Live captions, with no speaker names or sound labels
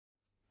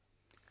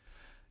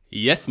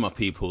Yes, my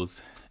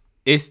peoples,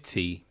 it's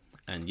T,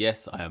 and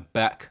yes, I am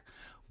back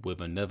with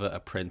another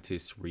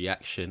Apprentice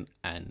reaction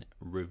and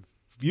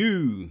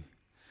review.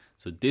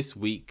 So this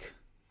week,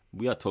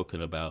 we are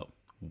talking about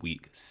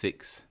week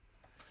 6.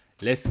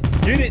 Let's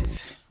get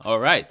it. All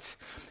right.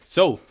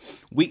 So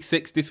week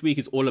 6 this week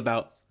is all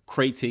about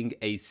creating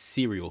a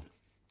cereal.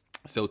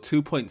 So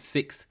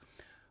 £2.6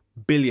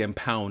 billion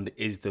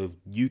is the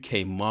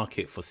UK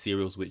market for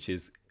cereals, which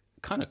is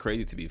kind of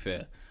crazy to be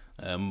fair.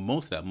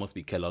 Most of that must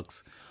be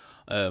Kellogg's.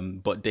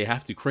 But they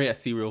have to create a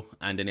cereal,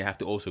 and then they have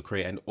to also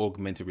create an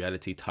augmented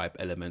reality type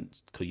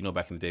element, because you know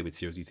back in the day with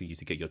cereals you used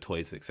to get your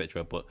toys,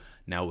 etc. But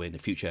now we're in the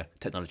future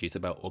technology, it's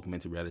about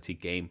augmented reality,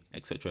 game,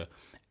 etc.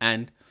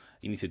 And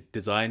you need to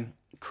design,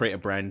 create a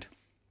brand,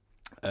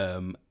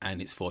 and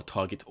it's for a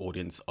target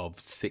audience of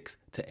 6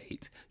 to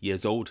 8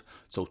 years old,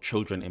 so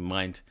children in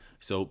mind.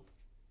 So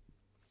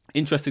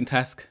interesting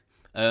task.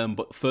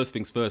 But first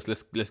things first,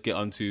 let's get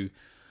on to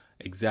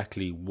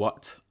exactly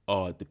what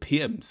are the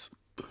PMs.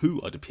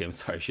 Who are the PMs?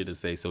 Sorry, I should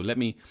say. So let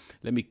me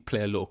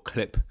play a little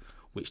clip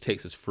which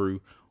takes us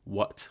through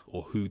what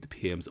or who the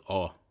PMs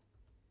are.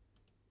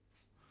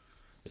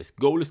 Let's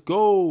go. 6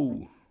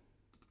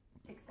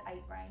 to 8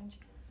 range,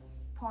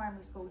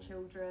 primary school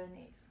children.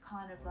 It's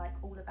kind of like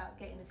all about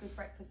getting a good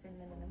breakfast in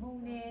them in the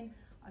morning.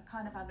 I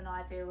kind of have an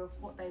idea of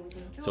what they would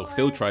enjoy. So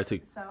Phil tried to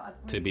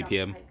really be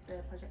PM,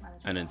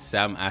 and then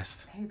Sam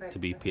asked to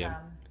be PM.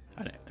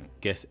 And I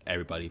guess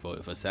everybody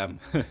voted for Sam.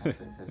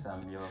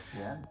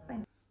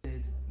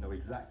 Know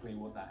exactly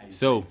what that age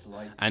So,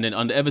 like. and then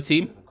on the other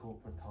team,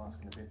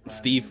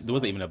 Steve, there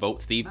wasn't even a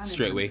vote. Steve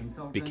straight away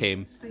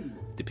became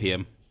the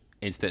PM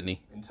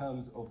instantly. In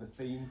terms of the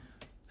theme,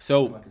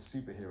 so like a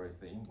superhero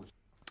theme, which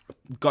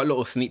got a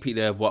little sneak peek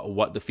there of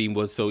what the theme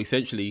was. So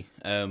essentially,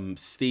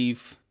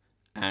 Steve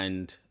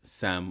and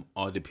Sam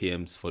are the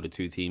PMs for the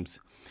two teams.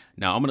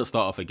 Now I'm gonna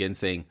start off again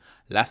saying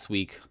last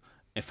week,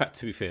 in fact,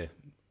 to be fair,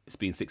 it's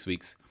been 6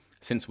 weeks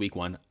since week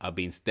 1.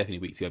 Definitely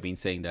week 2. I've been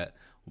saying that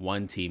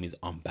one team is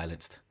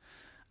unbalanced,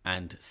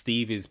 and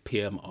Steve is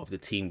PM of the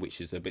team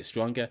which is a bit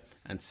stronger,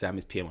 and Sam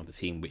is PM of the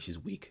team which is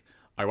weak.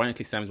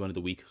 Ironically, Sam is one of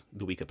the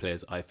weaker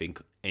players, I think,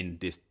 in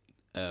this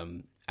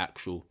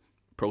actual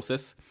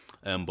process.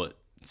 But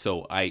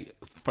so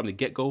from the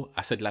get-go,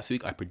 I said last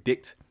week I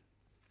predict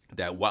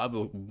that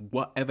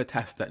whatever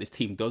task that this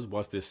team does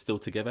whilst they're still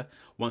together,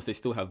 once they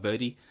still have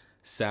Verdi,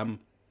 Sam,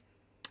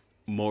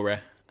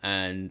 Mora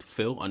and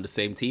Phil on the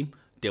same team,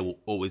 they will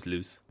always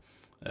lose.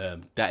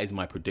 That is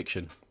my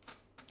prediction,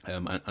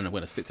 and I'm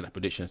going to stick to that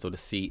prediction. So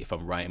let's see if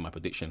I'm right in my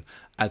prediction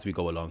as we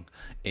go along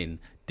in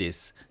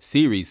this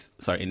series.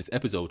 Sorry, in this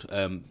episode.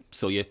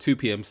 So yeah, 2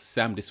 PMs.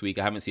 Sam this week,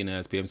 I haven't seen her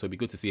as PM, so it'd be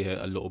good to see her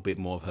a little bit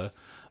more of her.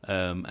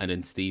 And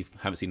then Steve,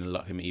 haven't seen a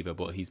lot of him either,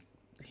 but he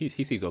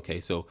seems okay.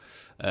 So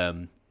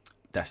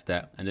that's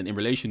that. And then in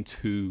relation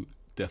to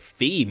the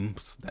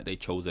themes that they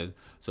chosen,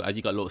 so as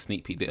you got a little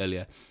sneak peek there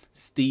earlier,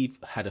 Steve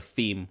had a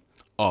theme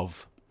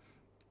of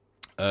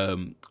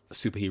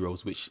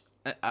superheroes, which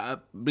I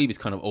believe is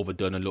kind of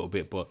overdone a little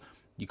bit, but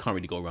you can't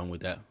really go wrong with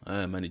that,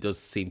 and it does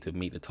seem to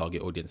meet the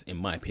target audience in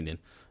my opinion.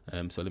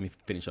 So let me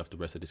finish off the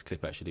rest of this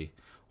clip actually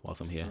whilst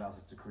I'm here. allows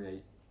us to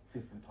create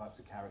different types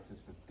of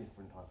characters for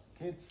different types of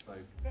kids, so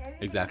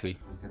Exactly.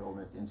 We could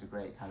almost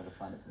integrate kind of the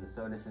planets of the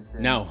solar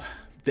system. Now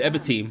the other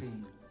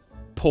team,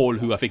 Paul,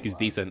 who I think is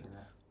decent,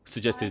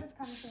 suggested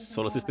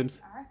solar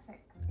systems,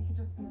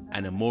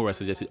 and Amora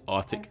suggested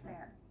Arctic.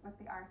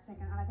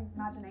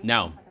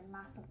 Now,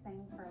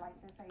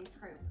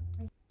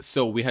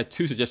 so we had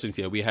 2 suggestions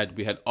here. We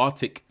had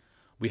Arctic,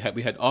 we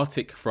had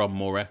Arctic from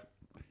Mora,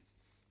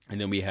 and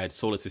then we had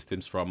solar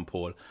systems from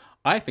Paul.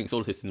 I think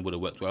solar systems would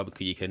have worked well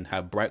because you can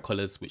have bright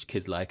colors which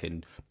kids like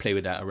and play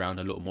with that around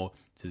a little more.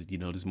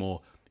 There's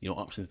more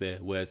options there.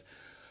 Whereas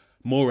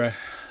Mora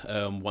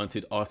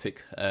wanted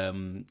Arctic,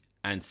 and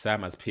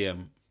Sam as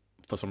PM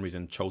for some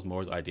reason chose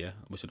Mora's idea,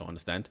 which I don't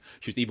understand.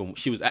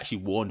 She was actually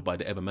warned by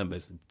the other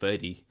members,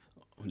 Verdi,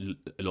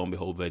 lo and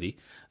behold, Verdi,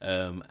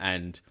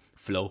 and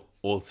Flo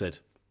all said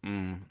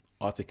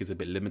Arctic is a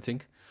bit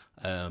limiting.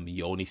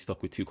 You're only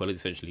stuck with 2 colors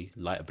essentially,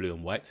 light blue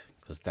and white,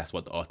 because that's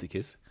what the Arctic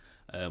is.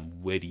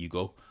 Where do you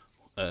go?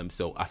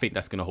 So I think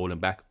that's going to hold him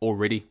back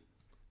already.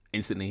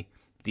 Instantly,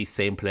 these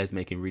same players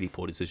making really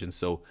poor decisions.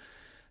 So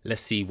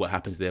let's see what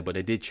happens there. But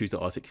they did choose the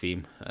Arctic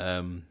theme.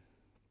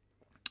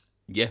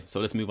 Yeah, so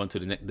let's move on to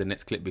the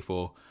next clip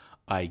before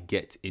I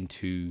get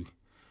into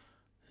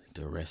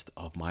the rest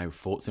of my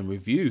thoughts and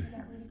review.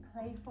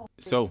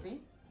 So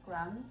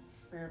grams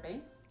for your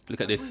base.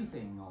 Look at this.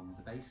 Everything on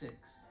the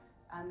basics.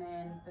 And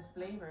then the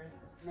flavors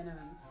is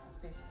minimum of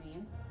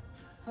 15.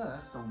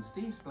 First, on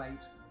Steve's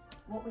plate.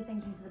 What we're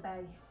thinking for the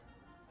base?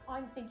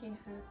 I'm thinking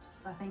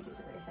hoops. I think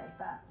it's a really safe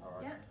bet.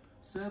 Yeah.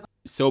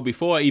 So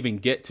before I even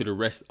get to the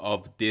rest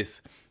of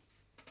this,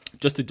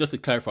 just to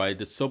clarify,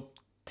 the sub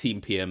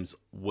team PMs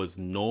was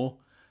Noor,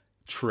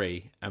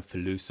 Trey, and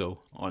Feluso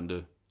on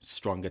the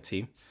stronger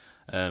team.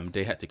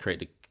 They had to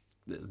create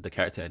the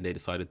character, and they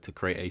decided to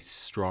create a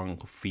strong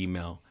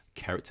female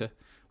character,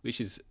 which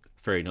is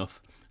fair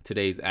enough.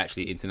 Today is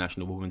actually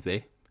International Women's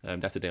Day,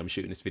 That's the day I'm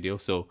shooting this video.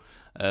 So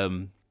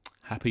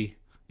happy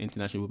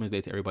International Women's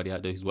Day to everybody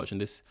out there who's watching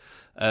this.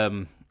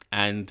 And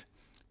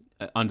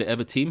on the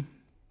other team,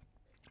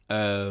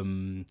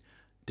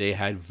 they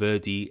had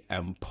Verdi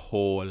and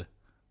Paul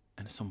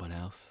and someone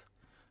else,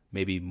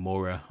 maybe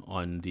Mora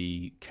on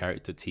the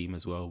character team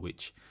as well,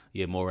 which,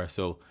 yeah, Mora.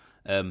 So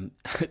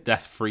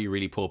that's 3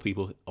 really poor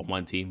people on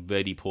one team,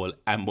 Verdi, Paul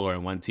and Mora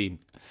on one team.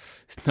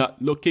 It's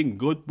not looking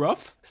good,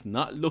 bruv. It's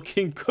not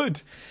looking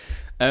good.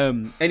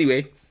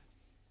 Anyway,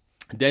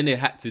 then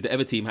the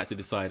other team had to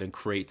decide and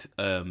create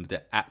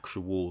the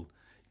actual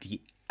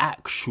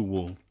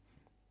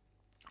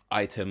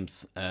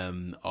items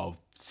of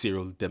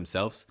cereal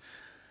themselves.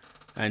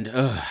 And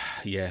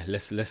yeah,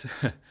 let's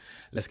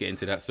let's get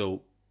into that.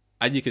 So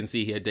as you can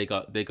see here, they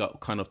got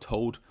kind of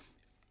told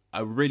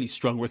a really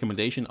strong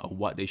recommendation of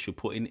what they should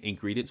put in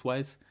ingredients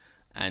wise,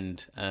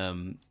 and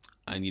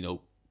you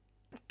know,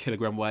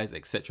 kilogram wise,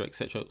 etc,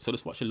 etc. So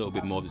let's watch a little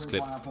bit more of this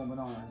clip. Is that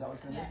what's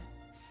going to be?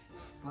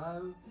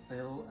 Flo,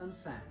 Phil, and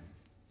Sam.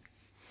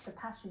 The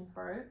passion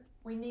fruit.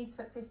 We need to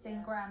put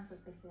 15 grams of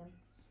this in.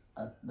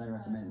 They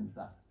recommend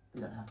that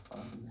you don't have to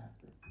follow them, you have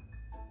to.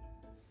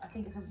 I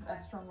think it's a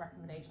strong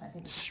recommendation. I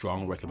think it's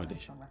Strong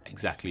recommendation.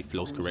 Exactly,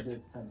 Flo's correct. Do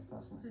it to taste,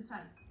 personally. To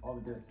taste. I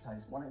would do it to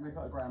taste. Why don't we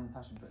put a gram of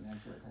passion fruit in there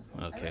and see what it tastes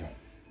like? Okay,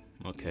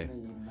 okay, For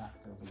me, even that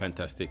feels a bit-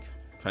 fantastic,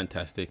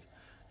 fantastic.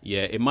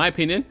 Yeah, in my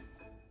opinion,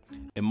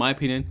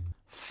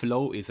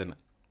 Flo is an,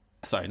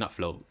 sorry, not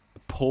Flo,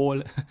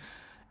 Paul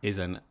is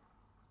an,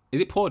 is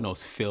it Paul? No,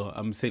 it's Phil.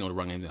 I'm saying all the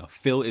wrong name now.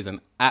 Phil is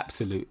an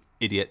absolute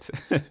idiot.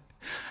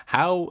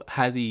 How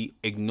has he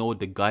ignored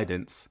the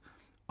guidance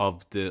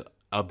of the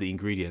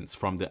ingredients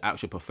from the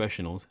actual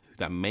professionals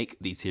that make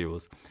these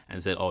cereals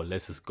and said, oh,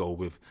 let's just go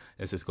with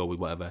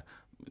whatever.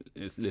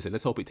 Listen,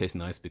 let's hope it tastes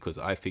nice, because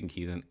I think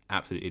he's an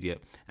absolute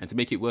idiot. And to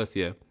make it worse,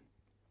 yeah,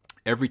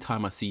 every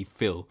time I see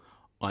Phil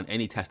on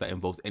any task that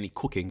involves any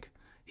cooking,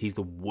 he's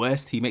the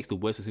worst. He makes the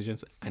worst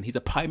decisions, and he's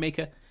a pie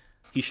maker.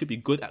 He should be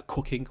good at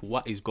cooking.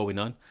 What is going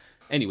on?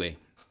 Anyway,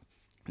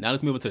 now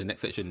let's move on to the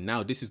next section.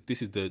 Now this is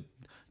the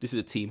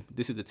team.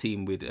 This is the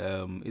team with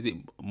is it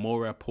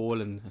Mora,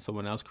 Paul, and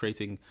someone else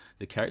creating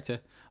the character?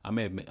 I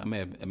may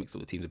have mixed up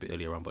the teams a bit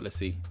earlier on, but let's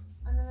see.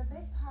 And then a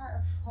big part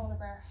of polar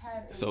bear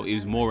head is So it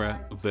was Mora,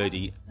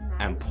 Verdi,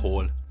 and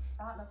Paul.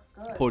 That looks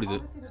good. Paul is a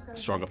Obviously, there's gonna be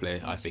stronger a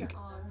player, I t-shirt think.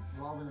 on.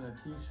 Rather than a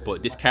t-shirt.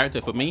 But this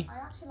character for me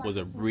was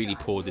a really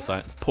poorly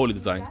designed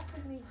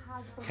Definitely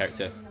has something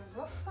character. with a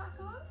rucksack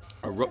on.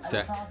 A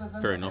rucksack, Trousers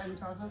then? fair enough. Any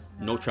trousers?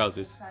 No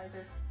trousers.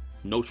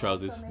 No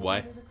trousers. Also, maybe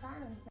Why? there's a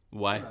crown.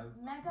 Why?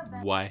 Mega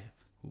bell. Why?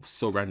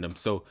 So random.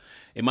 So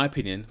in my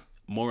opinion,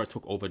 Mora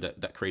took over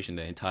that creation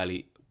there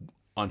entirely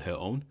on her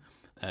own.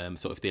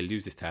 So if they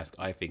lose this task,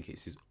 I think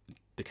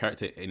the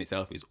character in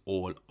itself is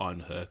all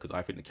on her, because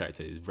I think the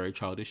character is very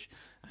childish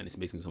and it's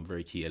missing some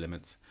very key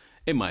elements,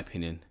 in my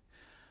opinion.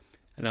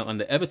 And now on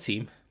the other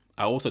team,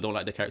 I also don't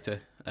like the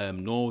character,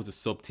 nor was the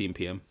sub team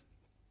PM,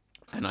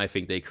 and I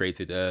think they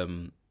created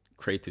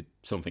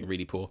something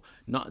really poor.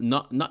 Not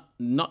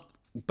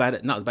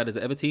bad, not as bad as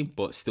the other team,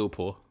 but still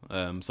poor.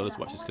 So let's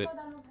watch this clip.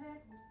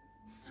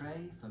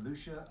 Trey,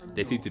 Felucia, and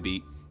They seem Dawn. to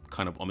be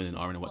kind of umming and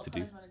ahhing on what to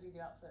do. Want to do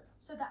the outfit?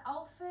 So the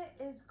outfit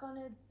is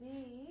gonna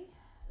be.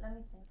 Let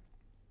me think.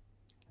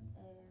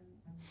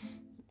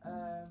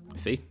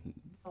 See,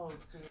 Oh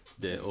dear.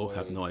 they all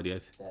have no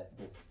ideas. That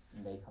this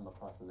may come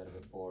across a little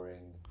bit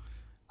boring.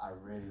 I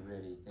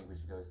really think we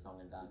should go with song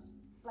and dance.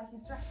 Like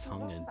he's dressed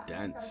Song in a and rucksack.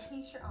 dance.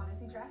 He's got a t-shirt on. Is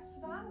he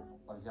dressed to dance?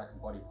 Obviously, I can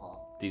body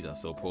part. These are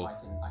so I poor.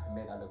 can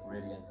make that look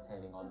really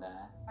entertaining on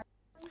there.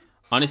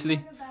 Honestly,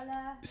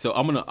 Annabella, so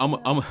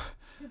I'm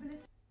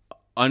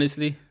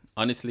honestly.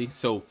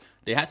 So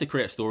they had to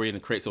create a story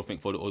and create something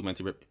for the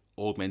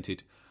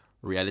augmented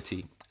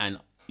reality. And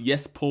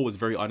yes, Paul was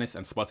very honest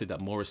and spotted that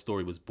Mora's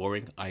story was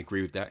boring. I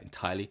agree with that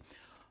entirely.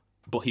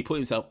 But he put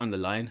himself on the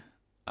line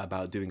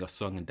about doing a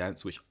song and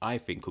dance, which I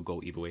think could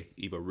go either way,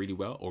 either really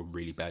well or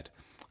really bad.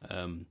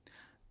 And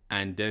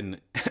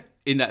then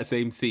in that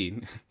same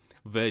scene,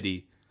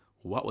 Verdi,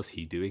 what was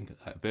he doing?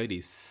 Verdi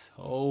is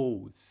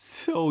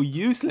so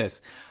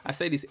useless. I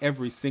say this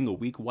every single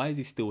week. Why is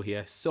he still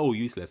here? So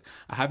useless.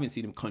 I haven't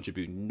seen him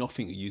contribute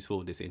nothing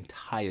useful this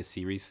entire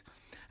series.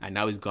 And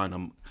now he's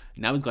gone.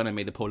 Now he's gone and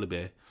made the polar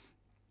bear,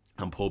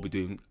 and Paul be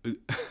doing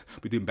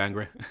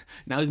Bangra.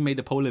 Now he's made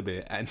the polar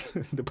bear, and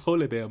the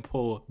polar bear and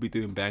Paul be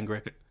doing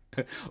Bangra.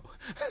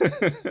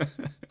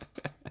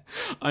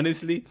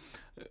 Honestly,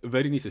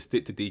 Verdi needs to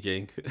stick to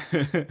DJing.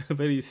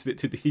 Verdi needs to stick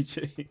to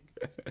DJing.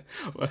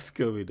 What's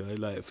going on?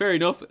 Like, fair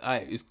enough.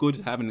 It's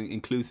good having an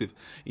inclusive,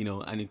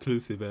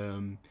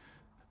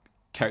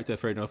 character.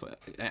 Fair enough,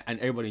 and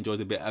everybody enjoys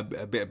a bit of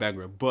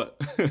Bangra,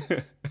 but.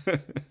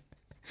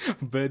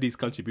 Verdi's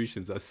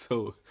contributions are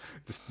so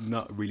just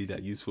not really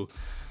that useful.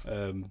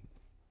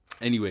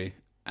 Anyway,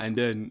 and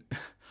then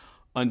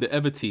on the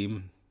other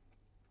team,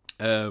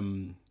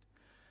 no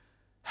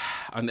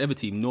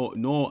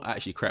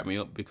actually cracked me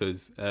up,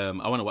 because I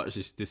want to watch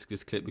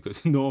this clip,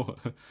 because no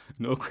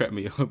cracked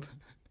me up.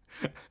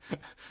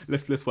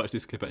 Let's watch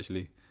this clip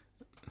actually.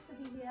 to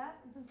be here. yeah,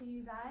 in front of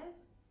you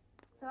guys.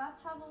 So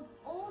I've travelled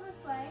all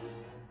this way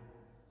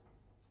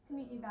to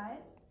meet you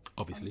guys.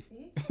 Obviously.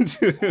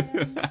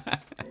 Um,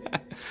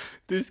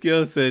 This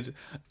girl said,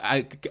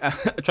 I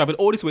traveled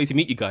all this way to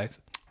meet you guys.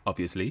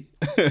 Obviously.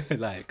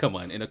 Like, come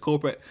on, in a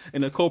corporate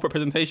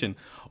presentation.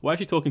 Why is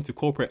she talking to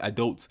corporate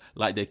adults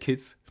like they're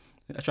kids?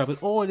 I traveled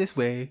all this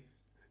way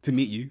to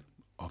meet you.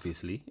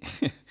 Obviously.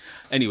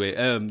 Anyway,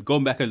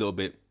 going back a little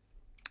bit.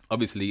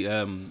 Obviously,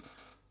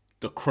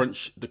 the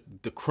crunch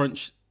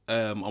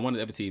on one of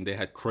the other team, they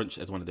had crunch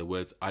as one of their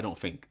words. I don't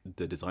think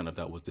the design of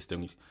that was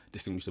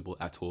distinguishable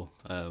at all.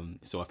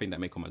 So I think that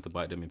may come out to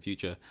bite them in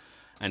future.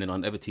 And then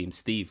on the other team,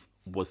 Steve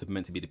was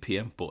meant to be the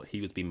PM, but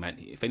he was being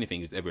if anything,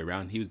 he was ever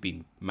around. He was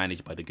being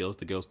managed by the girls.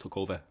 The girls took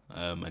over,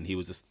 and he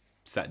was just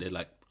sat there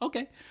like,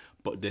 okay.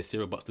 But their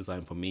cereal box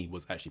design for me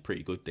was actually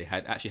pretty good. They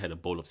had actually had a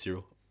bowl of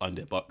cereal on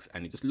their box,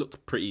 and it just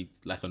looked pretty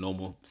like a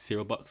normal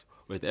cereal box.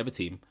 Whereas the other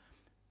team,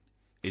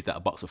 is that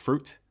a box of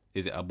fruit?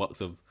 Is it a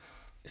box of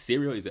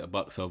cereal? Is it a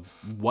box of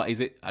what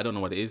is it? I don't know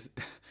what it is.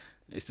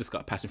 It's just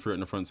got passion fruit in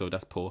the front, so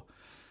that's poor.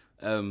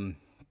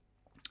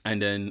 And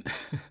then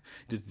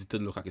just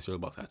doesn't look like a cereal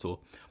box at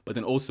all. But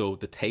then also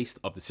the taste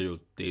of the cereal,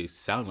 they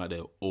sound like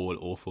they're all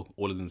awful.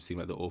 All of them seem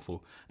like they're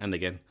awful. And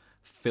again,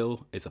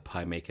 Phil is a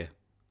pie maker.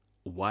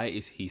 Why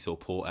is he so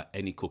poor at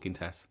any cooking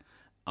task?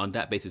 On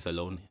that basis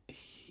alone,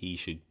 he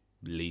should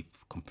leave.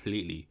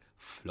 Completely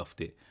fluffed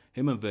it.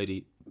 Him and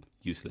Verdi,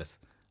 useless.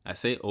 I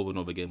say it over and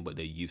over again, but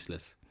they're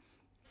useless.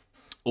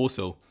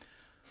 Also,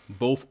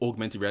 both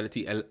augmented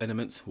reality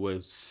elements were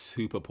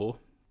super poor.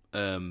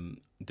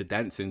 The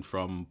dancing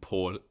from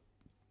Paul,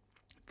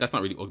 that's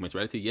not really augmented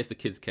reality. Yes, the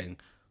kids can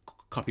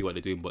copy what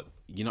they're doing, but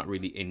you're not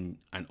really in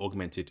an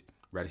augmented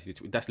reality.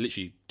 That's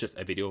literally just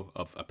a video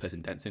of a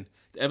person dancing.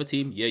 The other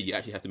team, yeah, you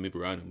actually have to move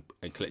around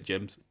and collect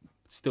gems.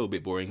 Still a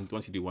bit boring.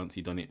 Once you do once,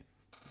 you've done it.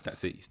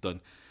 That's it. It's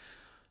done.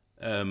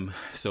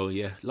 So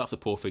yeah, lots of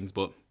poor things.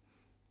 But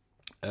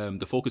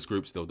the focus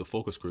groups, though,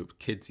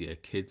 kids, yeah,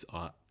 kids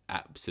are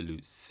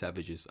absolute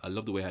savages. I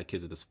love the way how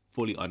kids are just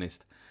fully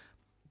honest.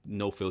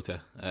 No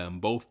filter.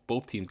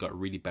 Both teams got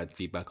really bad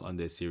feedback on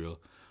their cereal.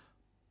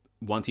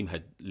 One team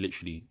had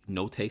literally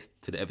no taste,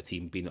 to the other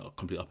team being a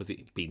complete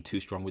opposite, being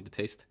too strong with the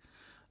taste.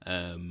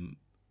 But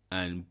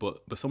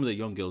some of the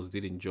young girls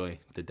did enjoy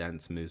the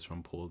dance moves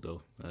from Paul,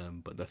 though.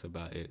 But that's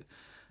about it.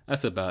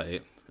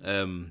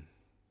 And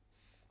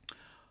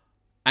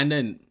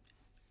then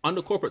on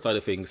the corporate side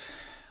of things,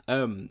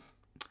 they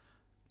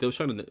were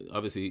trying to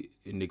obviously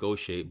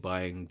negotiate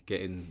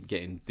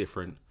getting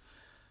different,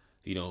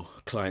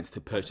 clients to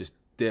purchase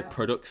their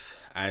products,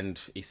 and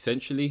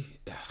essentially,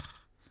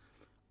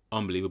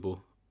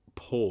 unbelievable.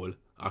 Paul,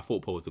 I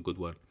thought Paul was a good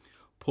one.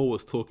 Paul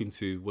was talking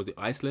to, was it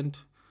Iceland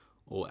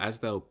or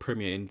Asdale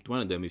Premier? In one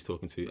of them he was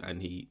talking to,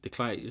 and the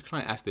client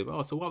asked him,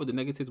 oh, so what were the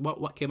negatives?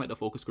 What came out the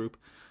focus group?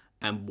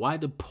 And why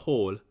did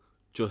Paul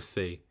just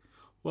say,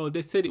 well,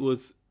 they said it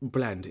was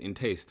bland in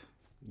taste?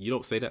 You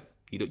don't say that.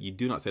 You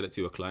do not say that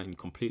to a client. He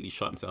completely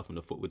shot himself in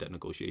the foot with that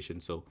negotiation.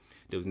 So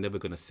they was never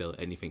going to sell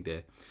anything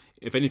there.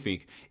 If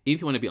anything, if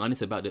you want to be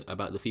honest about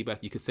the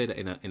feedback, you could say that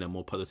in a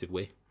more positive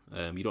way.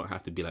 You don't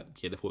have to be like,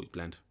 yeah, they thought it was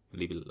bland, and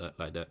leave it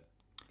like that.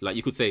 Like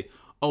you could say,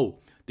 oh,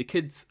 the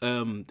kids,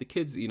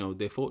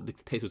 they thought the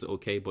taste was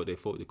okay, but they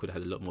thought they could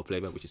have had a lot more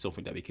flavor, which is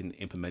something that we can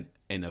implement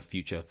in a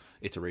future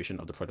iteration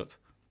of the product.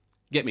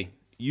 Get me?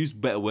 Use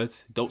better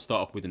words. Don't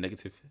start off with the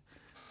negative.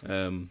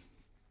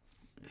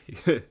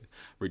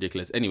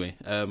 Ridiculous. Anyway,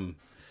 the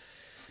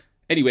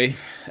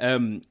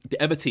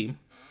other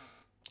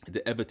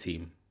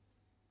team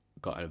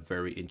got a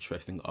very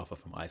interesting offer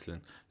from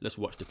Iceland. Let's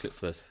watch the clip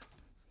first.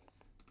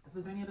 If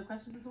there's any other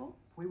questions as well?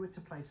 If we were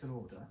to place an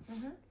order,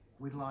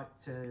 we'd like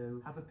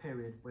to have a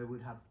period where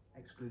we'd have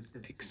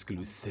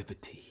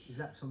exclusivity. Is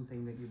that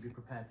something that you'd be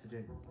prepared to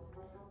do?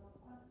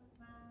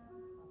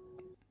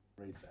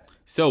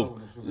 So,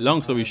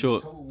 long story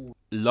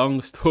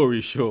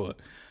short,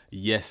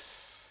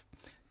 yes,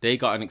 they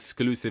got an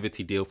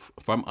exclusivity deal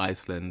from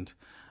Iceland,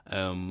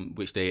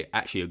 which they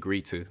actually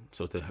agreed to.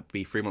 So to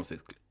be 3 months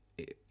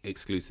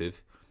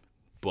exclusive.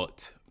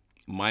 But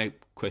my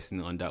question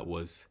on that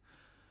was,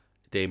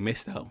 they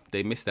missed out.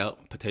 They missed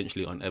out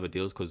potentially on other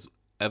deals, because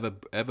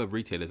other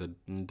retailers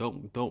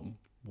don't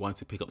want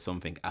to pick up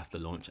something after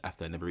launch,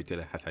 after another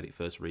retailer has had it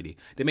first. Really,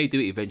 they may do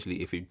it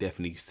eventually if it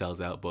definitely sells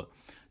out, but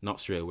not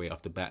straight away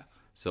off the bat.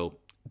 So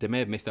they may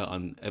have missed out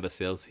on other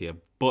sales here,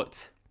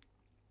 but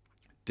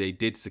they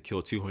did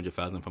secure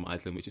 200,000 from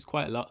Iceland, which is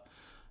quite a lot.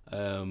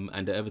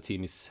 And the other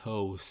team is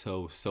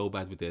so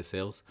bad with their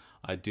sales.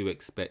 I do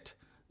expect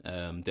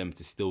them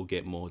to still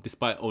get more,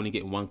 despite only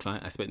getting one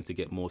client. I expect them to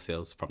get more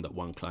sales from that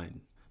one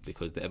client,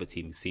 because the other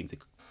team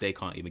they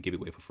can't even give it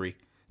away for free.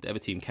 The other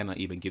team cannot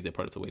even give their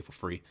product away for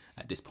free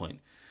at this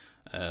point.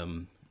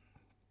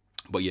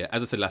 But yeah,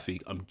 as I said last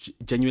week, I'm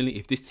genuinely,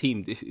 if this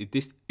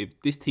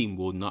team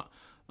will not,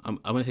 I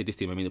want to say this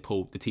team, I mean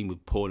the team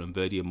with Paul and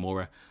Verdi and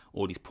Mora,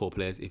 all these poor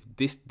players. If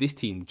this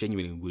team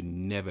genuinely would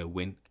never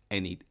win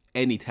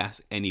any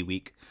task any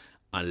week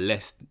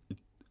unless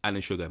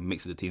Alan Sugar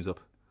mixes the teams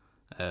up.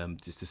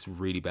 Just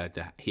really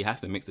bad. He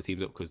has to mix the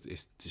teams up because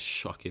it's just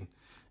shocking.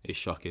 It's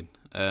shocking.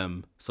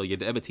 So yeah,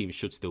 the other team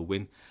should still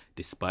win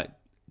despite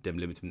them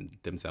limiting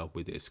themselves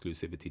with the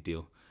exclusivity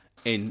deal,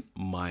 in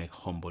my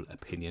humble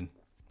opinion.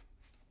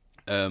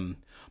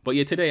 But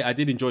yeah, today I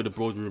did enjoy the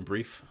boardroom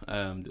brief.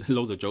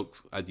 Loads of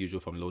jokes as usual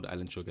from Lord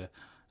Alan Sugar.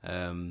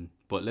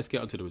 But let's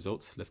get onto the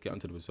results.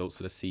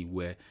 Let's see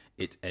where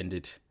it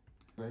ended.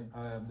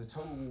 The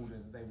total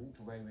orders that they walked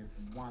away with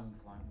from one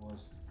client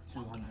was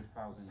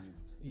 200,000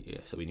 units. Yeah,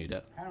 so we knew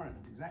that. Karen,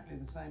 exactly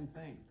the same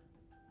thing.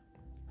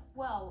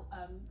 Well,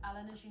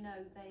 Alan, as you know,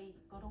 they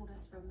got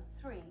orders from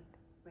 3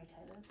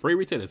 retailers. 3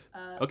 retailers.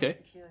 Okay. They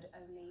secured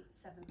only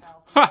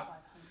 7,500.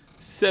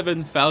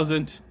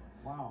 7,000.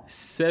 Wow.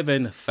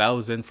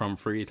 7,000 from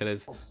 3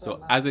 retailers.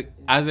 So as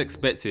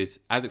expected,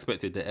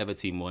 the Ever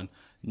team won.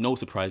 No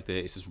surprise there.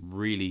 It's just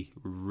really,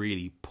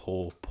 really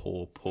poor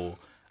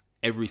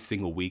every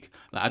single week.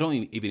 Like, I don't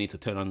even need to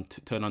turn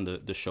on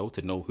the show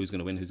to know who's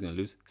gonna win, who's gonna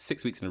lose.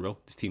 6 weeks in a row,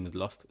 this team has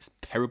lost. It's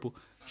terrible,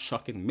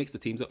 shocking. Mix the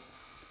teams up,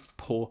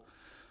 poor.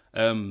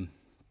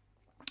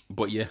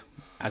 But yeah,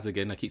 as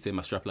again I keep saying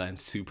my strapline,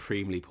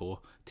 supremely poor.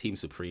 Team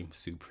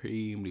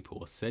supremely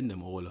poor. Send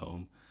them all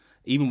home.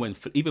 Even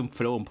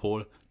Flo and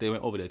Paul, they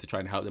went over there to try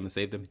and help them and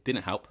save them.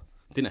 Didn't help.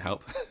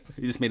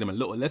 It just made them a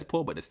little less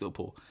poor, but they're still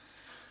poor.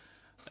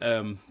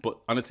 But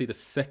honestly, the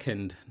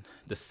second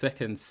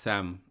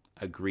Sam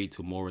agreed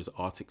to Mora's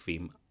Arctic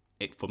theme,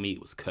 for me it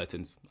was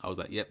curtains. I was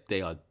like, yep,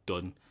 they are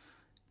done.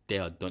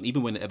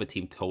 Even when the other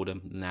team told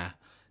them, nah,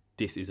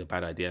 this is a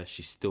bad idea,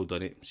 she's still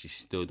done it.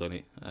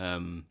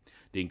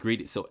 The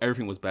ingredients, so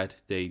everything was bad.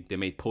 They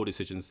made poor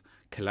decisions,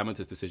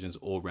 calamitous decisions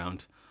all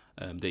round.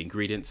 The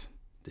ingredients,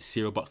 the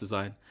cereal box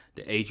design,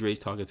 the age range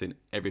targeting,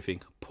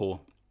 everything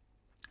poor.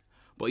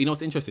 But you know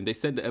what's interesting? They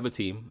sent the other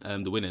team,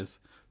 the winners,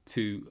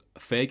 to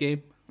Fair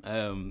Game.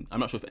 I'm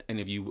not sure if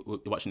any of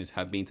you watching this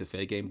have been to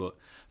Fair Game, but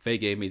Fair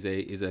Game is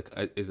a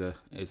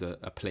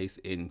place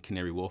in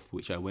Canary Wharf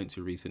which I went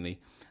to recently,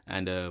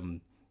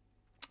 and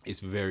it's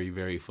very,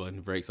 very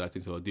fun, very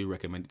exciting. So I do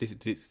recommend this.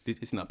 This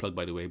is not plugged,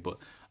 by the way, but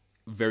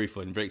very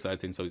fun, very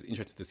exciting. So it's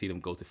interesting to see them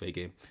go to Fair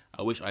Game.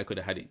 I wish I could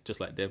have had it just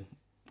like them,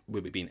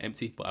 with it being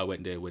empty, but I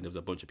went there when there was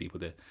a bunch of people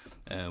there.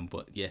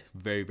 But yeah,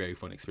 very, very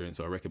fun experience.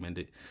 So I recommend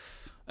it.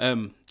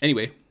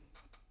 Anyway,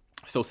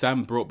 so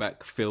Sam brought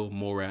back Phil,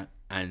 Mora,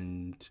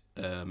 and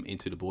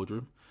into the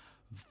boardroom.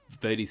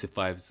 Verdi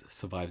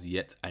survives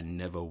yet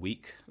another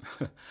week.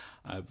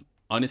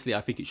 Honestly,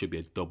 I think it should be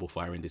a double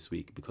firing this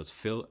week because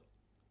Phil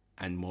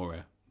and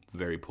Mora,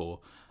 very poor.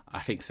 I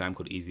think Sam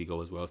could easily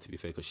go as well, to be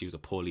fair, because she was a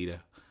poor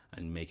leader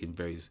and making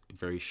very,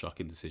 very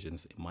shocking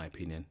decisions, in my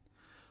opinion.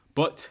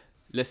 But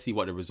let's see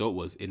what the result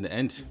was in the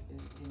end.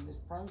 In this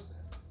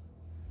process.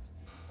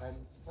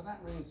 For that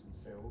reason,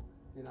 Phil,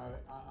 you know,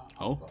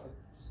 I've got to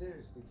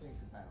seriously think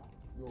about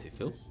your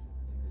position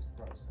in this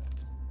process.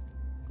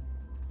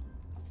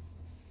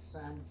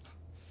 Sam,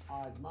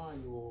 I admire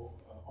your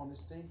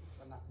honesty,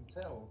 and I can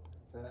tell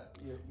that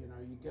you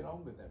get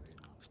on with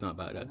everyone. It's not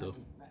about that though.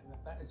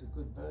 That is a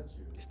good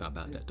virtue. It's not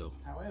about that though.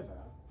 However,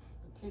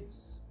 the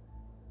kids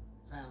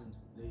found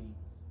the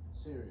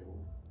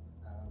cereal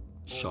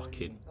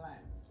shocking,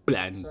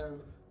 bland.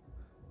 So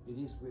it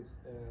is with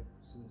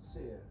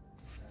sincere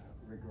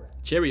regret.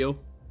 Cheerio.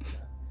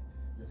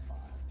 You're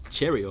fired.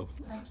 Cheerio.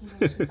 Thank you,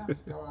 Richard.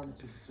 Go home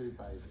to the 2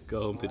 babies.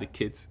 Go home to the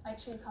kids. Make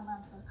sure you come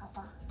round for a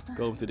cuppa.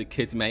 Go home to the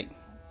kids, mate.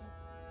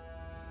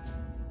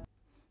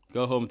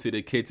 Go home to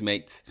the kids,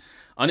 mate.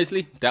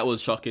 Honestly, that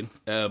was shocking.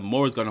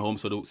 Mora's gone home,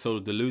 so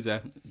the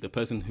loser, the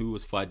person who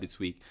was fired this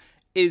week,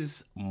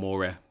 is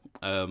Mora.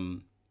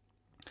 And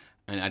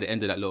at the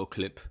end of that little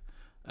clip,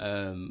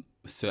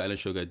 Sir Alan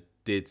Sugar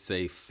did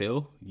say,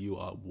 Phil, you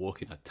are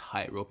walking a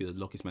tightrope. You're the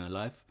luckiest man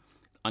alive.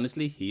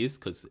 Honestly, he is,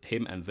 because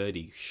him and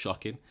Verdi,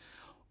 shocking.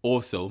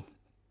 Also,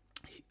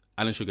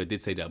 Alan Sugar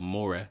did say that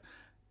Mora,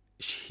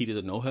 he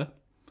doesn't know her,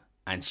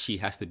 and she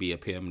has to be a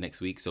PM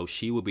next week. So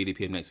she will be the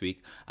PM next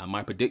week. And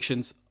my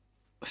predictions,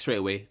 straight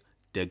away,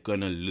 they're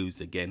gonna lose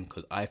again,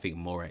 because I think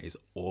Mora is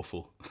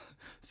awful.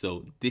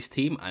 So this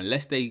team,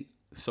 unless they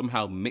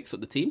somehow mix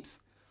up the teams,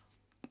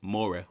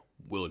 Mora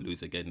will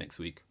lose again next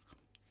week.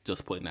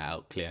 Just putting that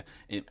out clear.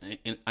 And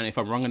if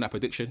I'm wrong on that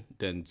prediction,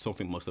 then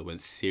something must have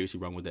went seriously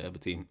wrong with the other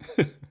team.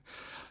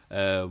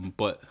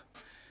 But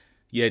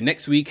yeah,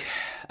 next week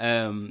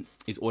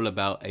is all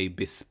about a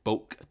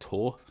bespoke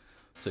tour.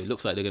 So it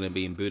looks like they're going to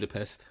be in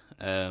Budapest.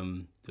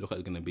 So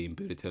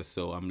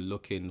I'm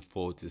looking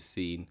forward to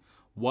seeing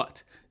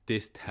what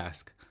this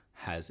task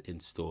has in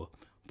store.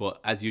 But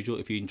as usual,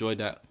 if you enjoyed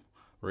that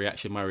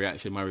reaction, my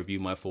review,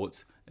 my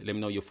thoughts, let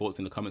me know your thoughts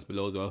in the comments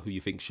below as well. Who you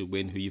think should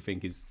win, who you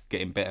think is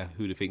getting better,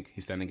 who do you think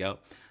is standing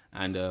out.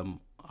 And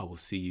I will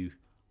see you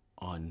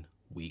on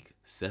week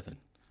 7.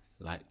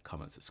 Like,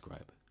 comment,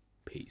 subscribe.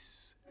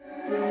 Peace.